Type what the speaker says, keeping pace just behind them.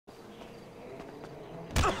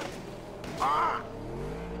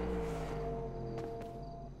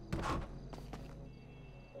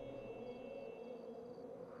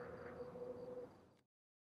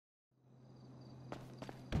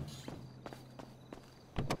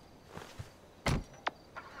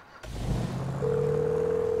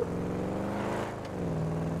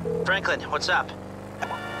Franklin, what's up?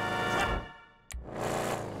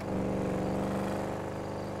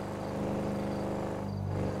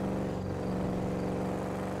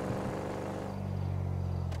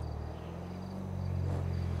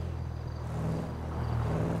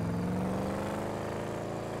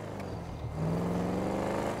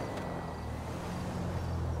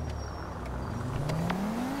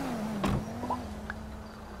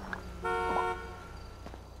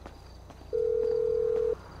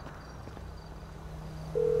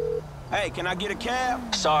 Hey, can I get a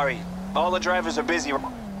cab? Sorry, all the drivers are busy.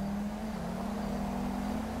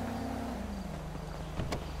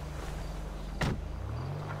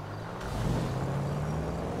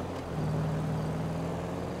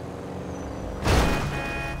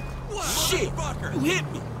 Shit! You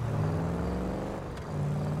hit me!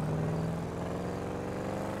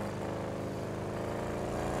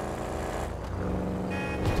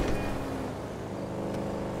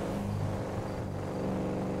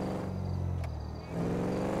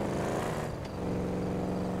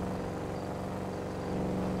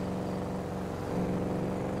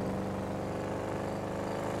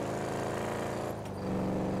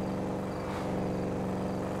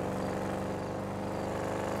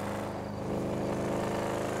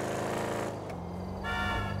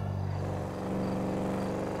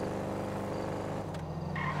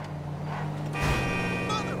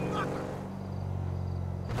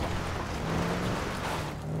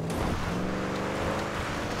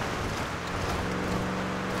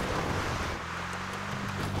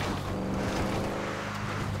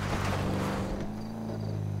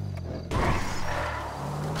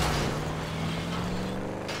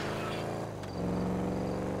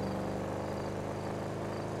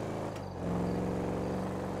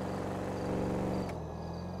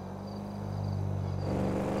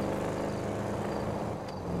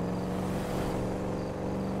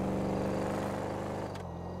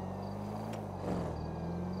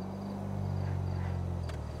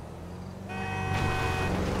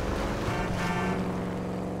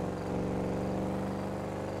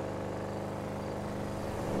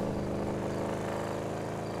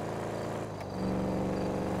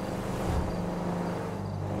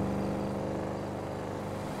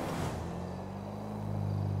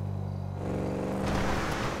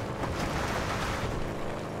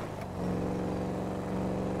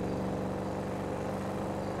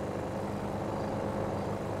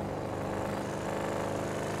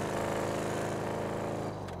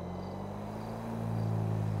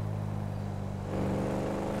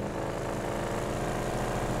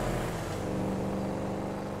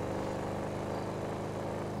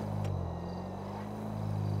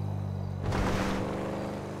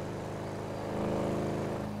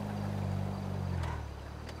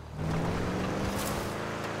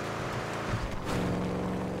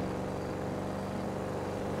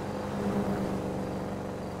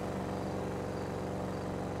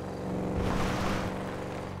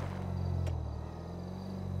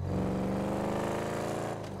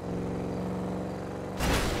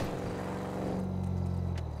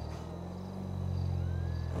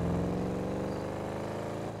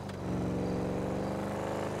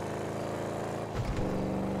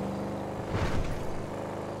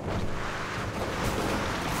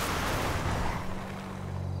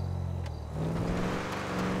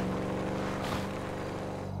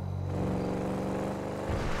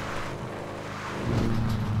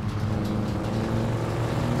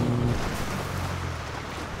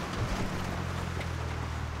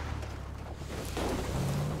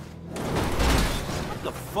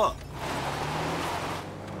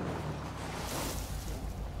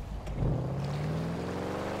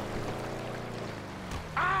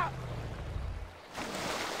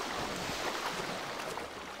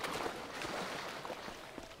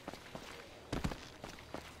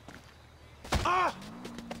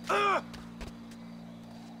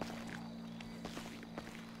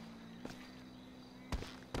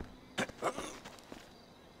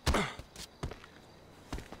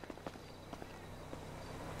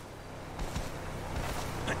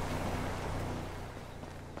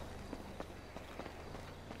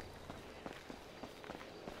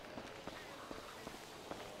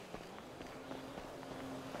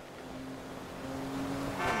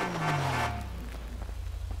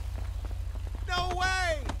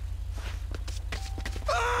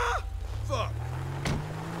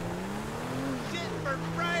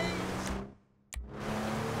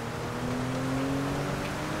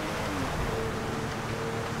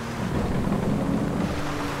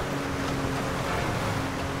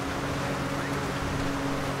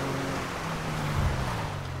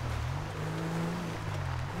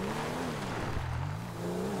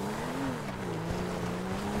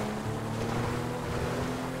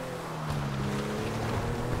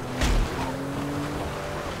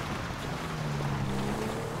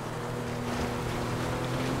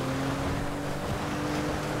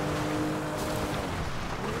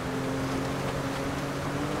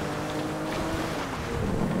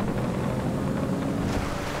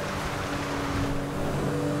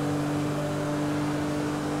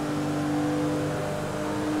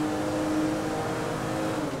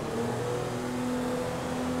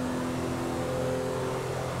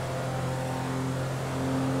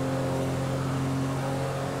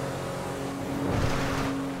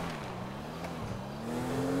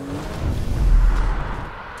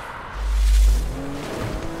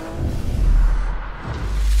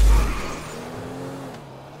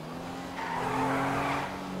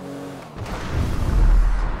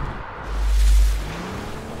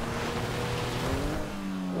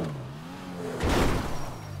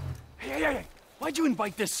 Why'd you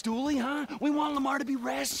invite this stoolie, huh? We want Lamar to be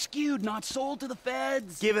rescued, not sold to the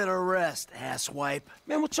feds. Give it a rest, asswipe.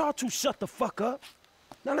 Man, would y'all two shut the fuck up?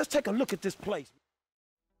 Now let's take a look at this place.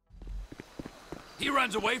 He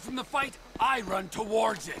runs away from the fight, I run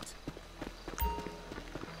towards it.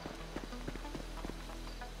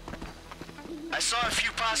 I saw a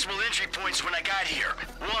few possible entry points when I got here.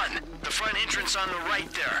 One, the front entrance on the right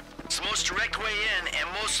there. It's the most direct way in and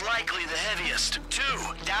most likely the heaviest. Two,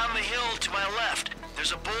 down the hill to my left.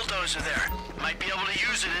 There's a bulldozer there. Might be able to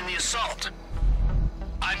use it in the assault.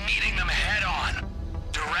 I'm meeting them head on.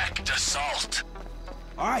 Direct assault.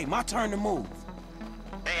 All right, my turn to move.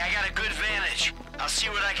 Hey, I got a good vantage. I'll see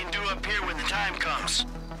what I can do up here when the time comes.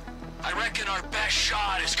 I reckon our best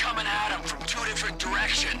shot is coming at them from two different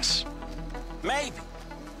directions. Maybe.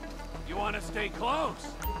 You want to stay close?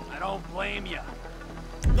 I don't blame you.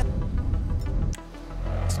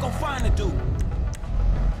 Let's go find the dude.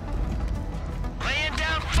 Laying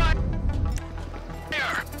down fire.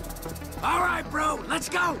 All right, bro, let's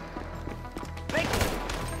go.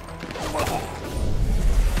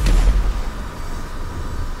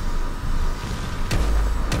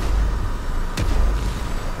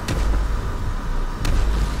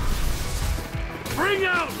 Bring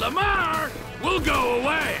out Lamar! We'll go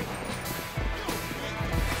away!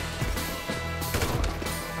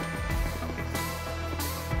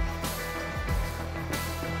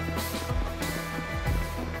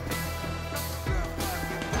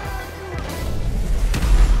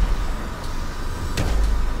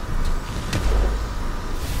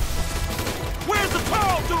 Where's the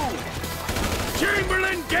tall dude?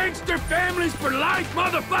 Chamberlain gangster families for life,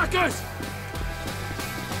 motherfuckers!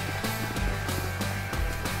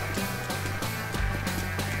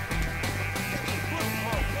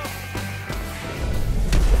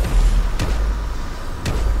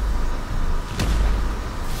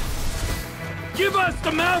 Give us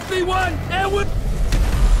the mouthy one, and we'll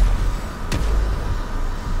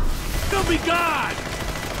be gone!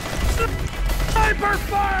 Sniper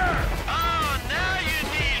fire! Oh, now you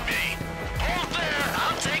need me. Hold there,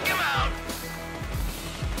 I'll take him out.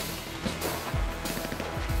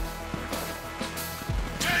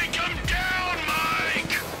 Take him down,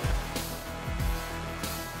 Mike!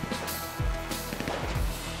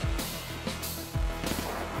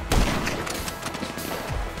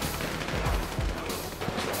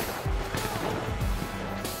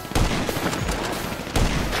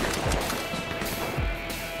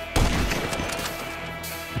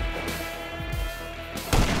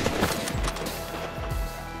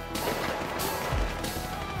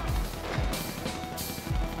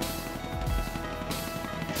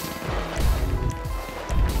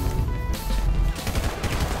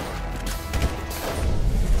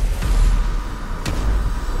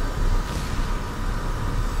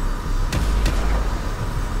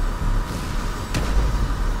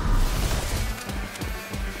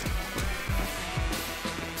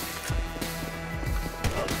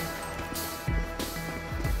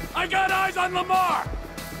 I got eyes on Lamar!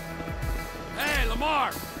 Hey,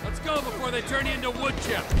 Lamar, let's go before they turn you into wood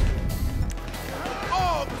chip.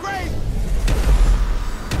 Oh, great!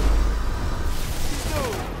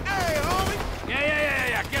 Dude, hey, homie!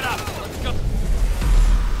 Yeah, get up. Let's go.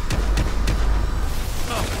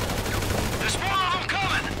 There's more of them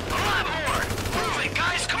coming! A lot more! Move it,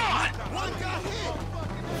 guys, come on! One got hit!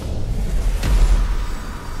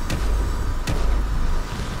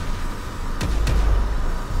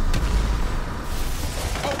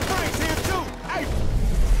 Oh, Frank's here too! Hey!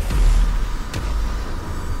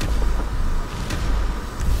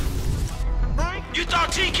 Frank? You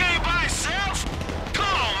thought he came by himself? Come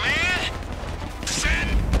on, man! Send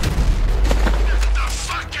the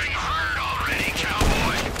fucking herd already,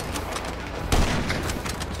 cowboy!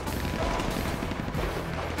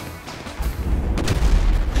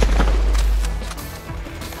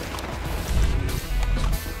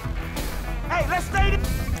 Hey, let's stay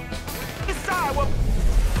this side where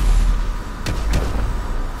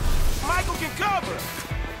Michael can cover.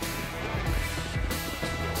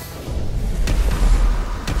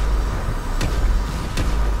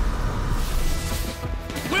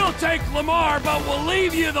 We'll take Lamar, but we'll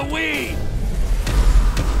leave you the weed.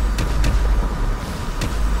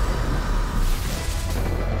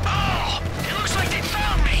 Oh! It looks like they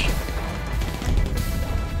found me!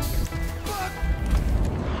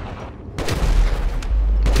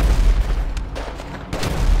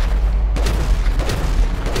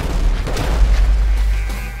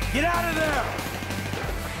 Get out of there!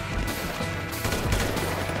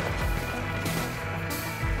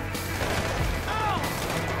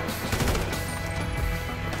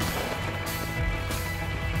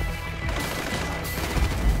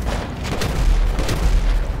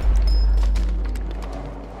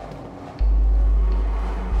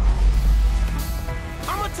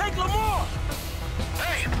 take Lamar!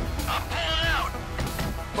 Hey, I'm pulling out.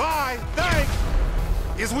 Bye,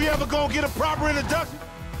 thanks. Is we ever gonna get a proper introduction?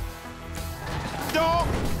 Dog?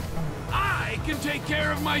 I can take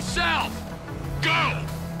care of myself. Go!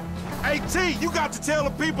 Hey, T, you got to tell the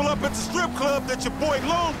people up at the strip club that your boy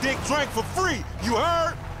Long Dick drank for free. You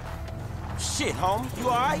heard? Shit, homie, you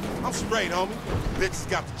alright? I'm straight, homie. Bitches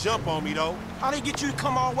got the jump on me, though. How'd they get you to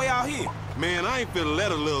come all the way out here? Man, I ain't finna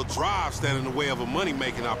let a little drive stand in the way of a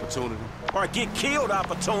money-making opportunity. Or a get killed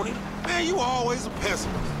opportunity? Man, you always a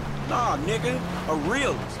pessimist. Nah, nigga, a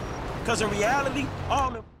realist. Cause in reality, all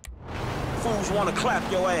them fools wanna clap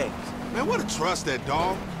your ass. Man, what a trust that,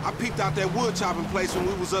 dog. I peeped out that wood chopping place when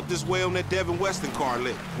we was up this way on that Devin Weston car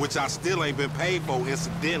lit, which I still ain't been paid for,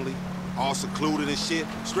 incidentally. All secluded and shit.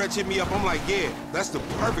 Stretch hit me up, I'm like, yeah, that's the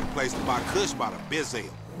perfect place to buy kush by the bizzle.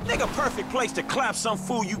 Nigga, perfect place to clap some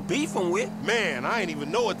fool you beefing with. Man, I ain't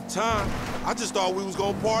even know at the time. I just thought we was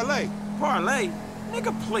gonna parlay. Parlay?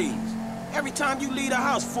 Nigga, please. Every time you leave the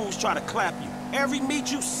house, fools try to clap you. Every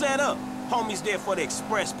meet you set up, homies there for the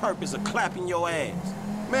express purpose of clapping your ass.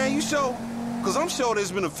 Man, you sure? Cause I'm sure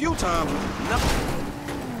there's been a few times.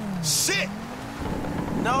 No. Shit!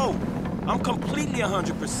 No. I'm completely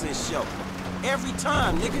 100% sure. Every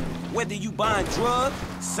time, nigga. Whether you buying drugs,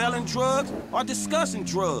 selling drugs, or discussing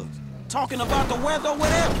drugs. Talking about the weather or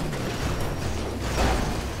whatever.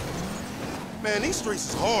 Man, these streets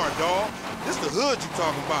is hard, dawg. This the hood you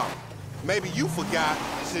talking about. Maybe you forgot,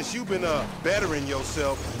 since you've been bettering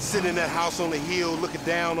yourself, sitting in that house on the hill looking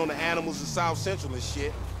down on the animals in South Central and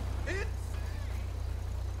shit.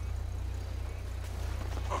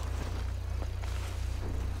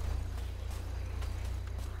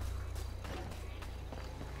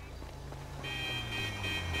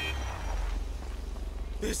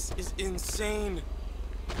 This is insane.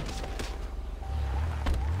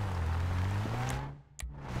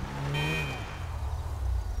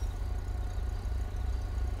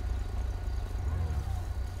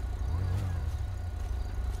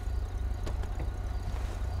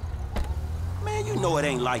 Man, you know it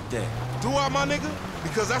ain't like that. Do I, my nigga?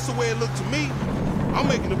 Because that's the way it looked to me. I'm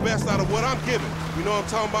making the best out of what I'm giving. You know what I'm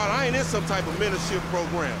talking about? I ain't in some type of mentorship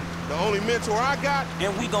program. The only mentor I got...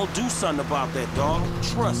 And we gonna do something about that, dawg.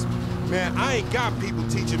 Trust me. Man, I ain't got people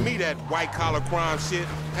teaching me that white-collar crime shit.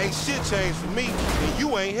 Ain't shit changed for me, and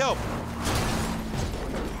you ain't helping.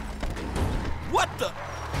 What the?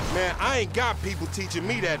 Man, I ain't got people teaching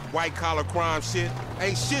me that white-collar crime shit.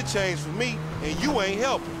 Ain't shit changed for me, and you ain't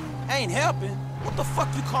helping. Ain't helping? What the fuck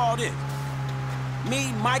you call this?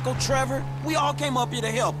 Me, Michael, Trevor, we all came up here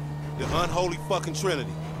to help. The unholy fucking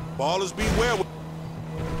trinity. Ballers beware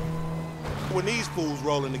when these fools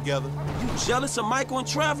rolling together. You jealous of Michael and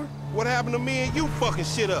Trevor? What happened to me and you fucking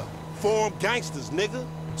shit up? Forum gangsters, nigga.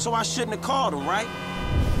 So I shouldn't have called them, right?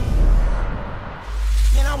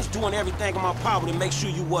 Man, I was doing everything in my power to make sure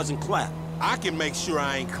you wasn't clapped. I can make sure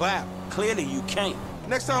I ain't clapped. Clearly you can't.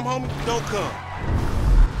 Next time, homie, don't come.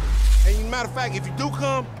 And matter of fact, if you do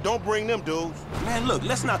come, don't bring them dudes. Man, look,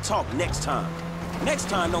 let's not talk next time. Next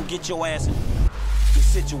time, don't get your ass in the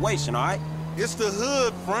situation, all right? It's the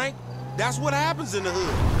hood, Frank. That's what happens in the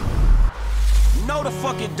hood. No, the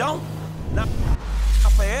fuck it don't. Not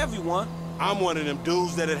for everyone. I'm one of them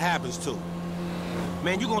dudes that it happens to.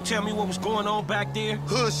 Man, you gonna tell me what was going on back there?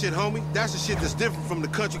 Hood shit, homie. That's the shit that's different from the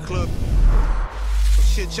country club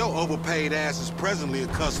shit your overpaid ass is presently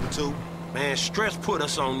accustomed to. Man, Stress put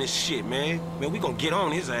us on this shit, man. Man, we gonna get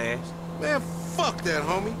on his ass. Man, fuck that,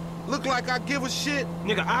 homie. Look like I give a shit?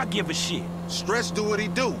 Nigga, I give a shit. Stress do what he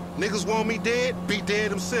do. Niggas want me dead, be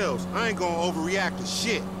dead themselves. I ain't gonna overreact to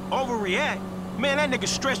shit. Overreact? Man, that nigga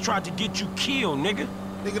Stress tried to get you killed, nigga.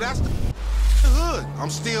 Nigga, that's the hood. I'm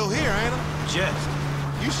still here, ain't I?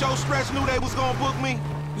 Just. You sure Stress knew they was gonna book me?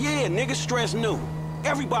 Yeah, nigga, Stress knew.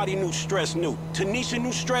 Everybody knew Stress knew. Tanisha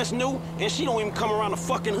knew Stress knew, and she don't even come around the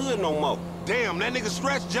fucking hood no more. Damn, that nigga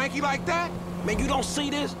Stress janky like that? Man, you don't see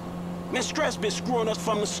this? Man, Stress been screwing us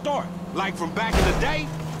from the start. Like from back in the day?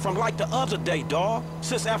 From like the other day, dawg.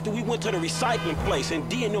 Since after we went to the recycling place and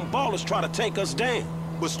D and them ballers try to take us down.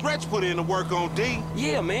 But Stretch put in the work on D.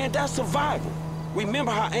 Yeah, man, that's survival.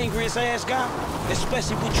 Remember how angry his ass got?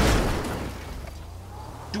 Especially with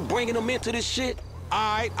you bringing him into this shit?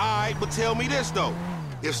 Alright, but tell me this, though.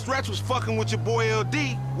 If Stretch was fucking with your boy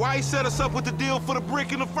LD, why he set us up with the deal for the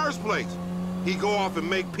brick in the first place? He go off and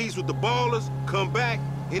make peace with the ballers, come back,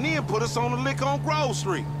 and then put us on the lick on Grove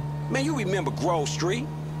Street. Man, you remember Grove Street?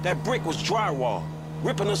 That brick was drywall.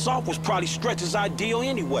 Ripping us off was probably Stretch's ideal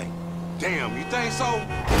anyway. Damn, you think so?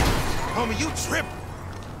 Homie, you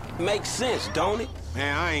tripping. Makes sense, don't it?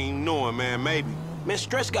 Man, I ain't knowing, man, maybe. Man,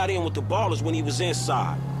 Stretch got in with the ballers when he was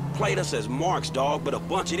inside. Played us as marks, dog, but a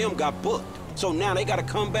bunch of them got booked. So now they gotta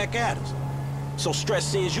come back at us. So Stretch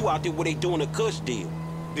sends you out there where they doing a Kush deal.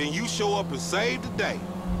 Then you show up and save the day.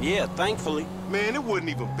 Yeah, thankfully. Man, it wouldn't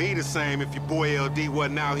even be the same if your boy LD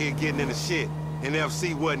wasn't out here getting in the shit. And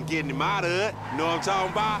FC wasn't getting him out of it. You know what I'm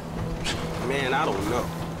talking about? Man, I don't know.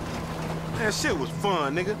 That shit was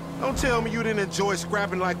fun, nigga. Don't tell me you didn't enjoy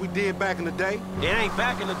scrapping like we did back in the day. It ain't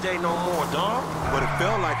back in the day no more, dog. But it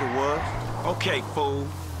felt like it was. Okay, fool.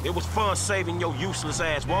 It was fun saving your useless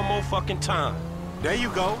ass one more fucking time. There you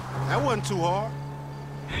go. That wasn't too hard.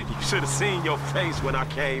 You should have seen your face when I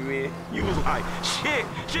came in. You was like, shit,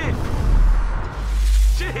 shit,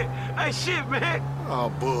 shit, hey, shit, man. Oh,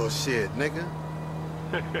 bullshit, nigga.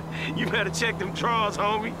 You better check them drawers,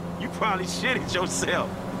 homie. You probably shitted yourself.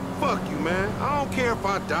 Fuck you, man. I don't care if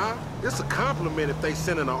I die. It's a compliment if they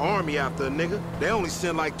sending an army after a nigga. They only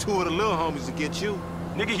send like 2 of the little homies to get you.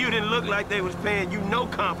 Nigga, you didn't look like they was paying you no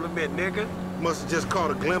compliment, nigga. Must have just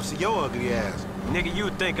caught a glimpse of your ugly ass. Nigga, you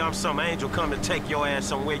think I'm some angel coming to take your ass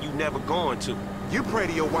somewhere you never going to. You pray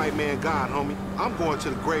to your white man God, homie. I'm going to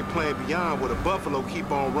the great plain beyond where the buffalo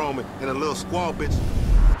keep on roaming and the little squaw bitch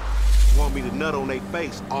want me to nut on their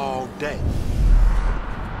face all day.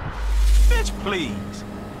 Bitch, please.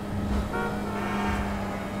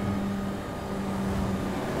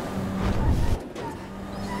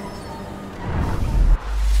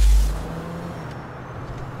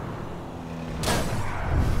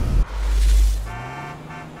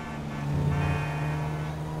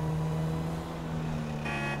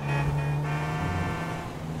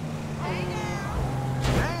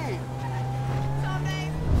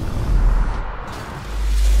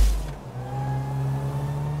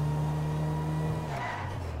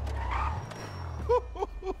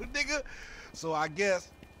 Nigga, so I guess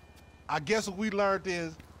what we learned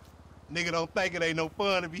is, nigga don't think it ain't no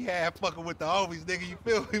fun to be half fucking with the homies, nigga. You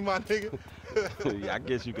feel me, my nigga? Yeah, I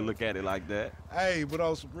guess you can look at it like that. Hey, but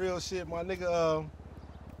on some real shit, my nigga,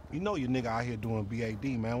 you know your nigga out here doing BAD,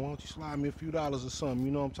 man. Why don't you slide me a few dollars or something?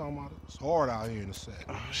 You know what I'm talking about? It's hard out here in the set.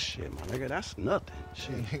 Oh, shit, my nigga, that's nothing.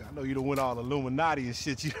 Shit. I know you done went all Illuminati and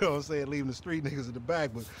shit, you know what I'm saying, leaving the street niggas in the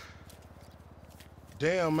back, but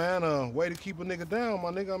damn, man, way to keep a nigga down, my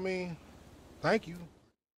nigga. I mean, thank you.